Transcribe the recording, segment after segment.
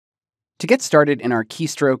To get started in our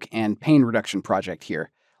keystroke and pain reduction project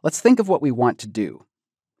here, let's think of what we want to do.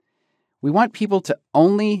 We want people to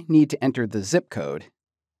only need to enter the zip code,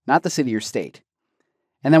 not the city or state.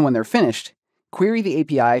 And then when they're finished, query the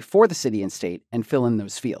API for the city and state and fill in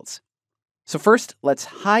those fields. So first, let's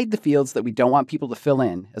hide the fields that we don't want people to fill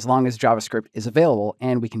in as long as JavaScript is available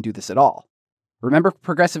and we can do this at all. Remember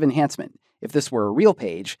progressive enhancement. If this were a real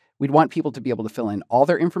page, we'd want people to be able to fill in all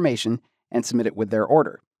their information and submit it with their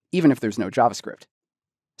order, even if there's no JavaScript.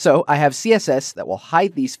 So I have CSS that will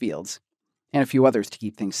hide these fields, and a few others to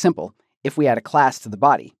keep things simple, if we add a class to the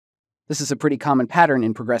body. This is a pretty common pattern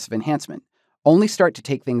in progressive enhancement. Only start to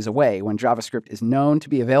take things away when JavaScript is known to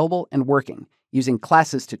be available and working, using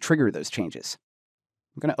classes to trigger those changes.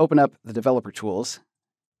 I'm going to open up the developer tools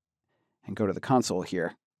and go to the console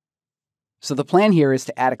here. So the plan here is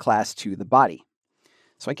to add a class to the body.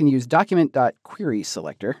 So I can use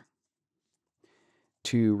document.querySelector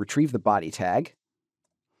to retrieve the body tag.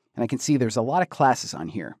 And I can see there's a lot of classes on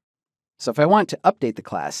here. So if I want to update the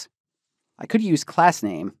class, I could use class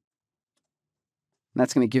name. And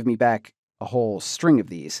that's going to give me back a whole string of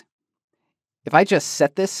these. If I just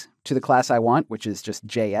set this to the class I want, which is just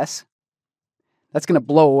JS, that's going to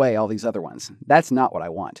blow away all these other ones. That's not what I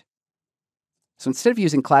want. So instead of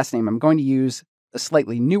using class name, I'm going to use a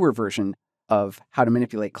slightly newer version of how to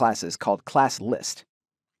manipulate classes called class list.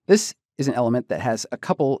 This is an element that has a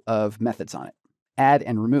couple of methods on it, add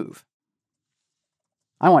and remove.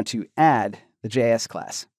 I want to add the JS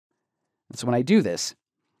class. And so when I do this,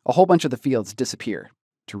 a whole bunch of the fields disappear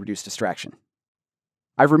to reduce distraction.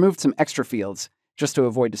 I've removed some extra fields just to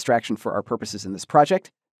avoid distraction for our purposes in this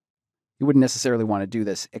project. You wouldn't necessarily want to do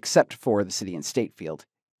this except for the city and state field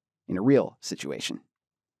in a real situation.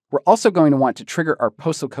 We're also going to want to trigger our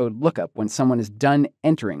postal code lookup when someone is done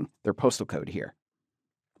entering their postal code here.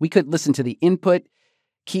 We could listen to the input,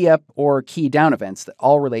 key up, or key down events that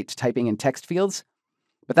all relate to typing in text fields,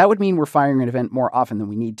 but that would mean we're firing an event more often than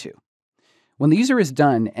we need to. When the user is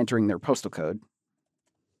done entering their postal code,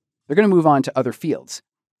 they're going to move on to other fields,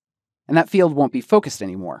 and that field won't be focused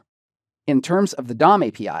anymore. In terms of the DOM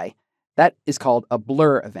API, that is called a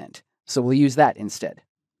blur event, so we'll use that instead.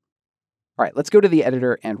 All right, let's go to the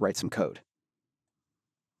editor and write some code.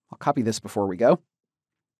 I'll copy this before we go.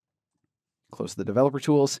 Close the developer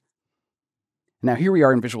tools. Now here we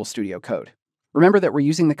are in Visual Studio Code. Remember that we're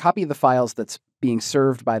using the copy of the files that's being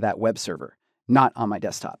served by that web server, not on my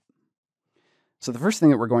desktop. So the first thing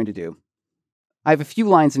that we're going to do, I have a few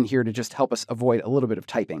lines in here to just help us avoid a little bit of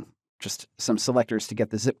typing, just some selectors to get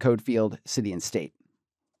the zip code field, city, and state.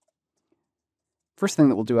 First thing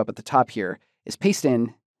that we'll do up at the top here is paste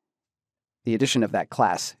in the addition of that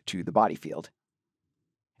class to the body field.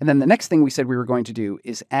 And then the next thing we said we were going to do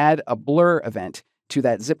is add a blur event to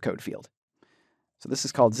that zip code field. So this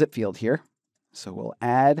is called zip field here. So we'll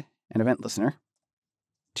add an event listener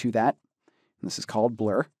to that. And this is called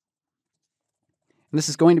blur. And this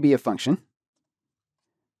is going to be a function.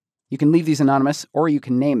 You can leave these anonymous or you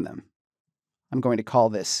can name them. I'm going to call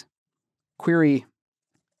this query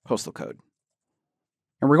postal code.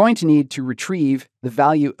 And we're going to need to retrieve the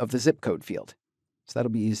value of the zip code field. So that'll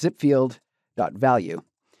be zipfield.value.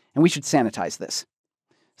 And we should sanitize this.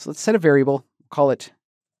 So let's set a variable, call it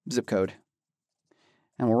zip code.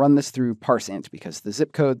 And we'll run this through parseInt because the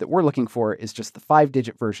zip code that we're looking for is just the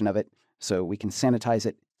 5-digit version of it. So we can sanitize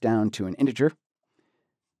it down to an integer,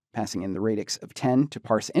 passing in the radix of 10 to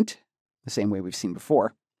parseInt, the same way we've seen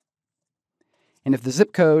before. And if the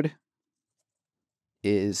zip code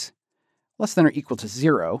is less than or equal to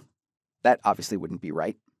 0, that obviously wouldn't be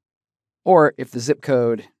right. Or if the zip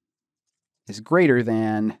code is greater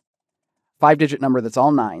than 5-digit number that's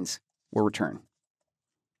all 9s, we'll return.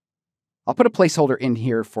 I'll put a placeholder in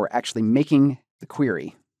here for actually making the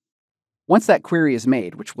query. Once that query is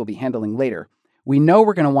made, which we'll be handling later, we know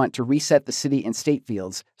we're going to want to reset the city and state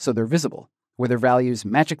fields so they're visible, with their values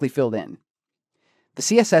magically filled in. The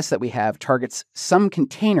CSS that we have targets some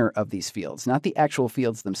container of these fields, not the actual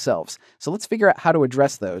fields themselves. So let's figure out how to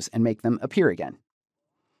address those and make them appear again.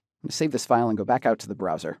 I'm going to save this file and go back out to the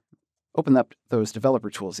browser. Open up those developer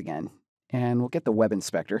tools again, and we'll get the web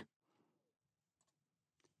inspector.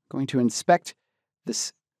 I'm going to inspect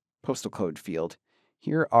this postal code field.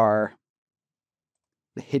 Here are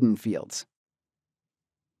the hidden fields.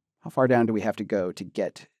 How far down do we have to go to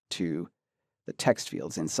get to the text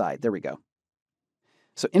fields inside? There we go.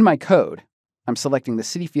 So in my code, I'm selecting the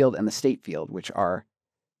city field and the state field, which are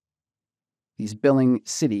these billing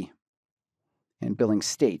city and billing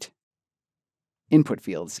state input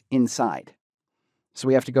fields inside. So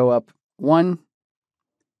we have to go up 1,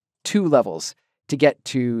 2 levels to get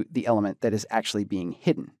to the element that is actually being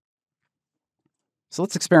hidden. So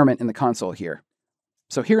let's experiment in the console here.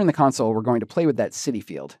 So here in the console, we're going to play with that city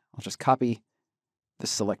field. I'll just copy this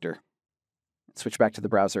selector, switch back to the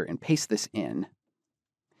browser, and paste this in.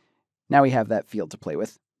 Now we have that field to play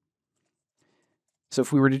with. So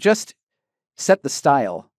if we were to just set the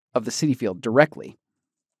style of the city field directly,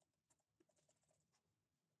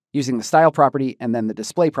 using the style property and then the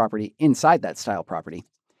display property inside that style property,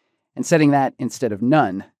 and setting that instead of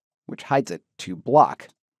none, which hides it, to block,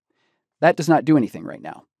 that does not do anything right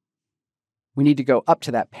now. We need to go up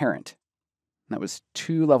to that parent. That was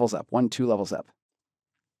 2 levels up, 2 levels up.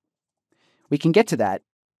 We can get to that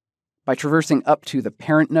by traversing up to the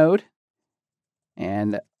parent node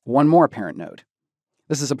and one more parent node.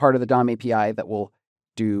 This is a part of the DOM API that will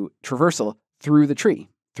do traversal through the tree,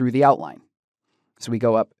 through the outline. So we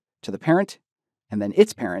go up to the parent and then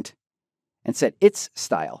its parent and set its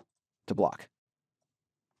style to block.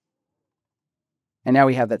 And now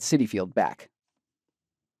we have that city field back.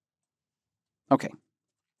 Okay,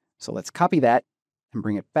 so let's copy that and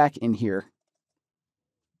bring it back in here.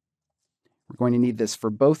 We're going to need this for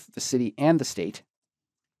both the city and the state.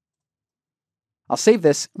 I'll save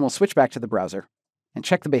this and we'll switch back to the browser and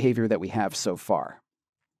check the behavior that we have so far.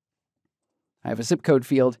 I have a zip code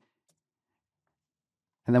field,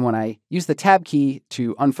 and then when I use the tab key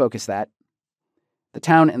to unfocus that, the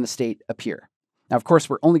town and the state appear. Now, of course,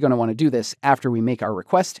 we're only going to want to do this after we make our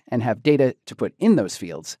request and have data to put in those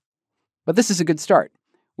fields. But this is a good start.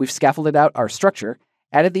 We've scaffolded out our structure,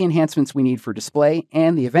 added the enhancements we need for display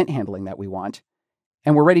and the event handling that we want,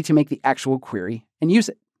 and we're ready to make the actual query and use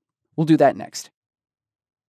it. We'll do that next.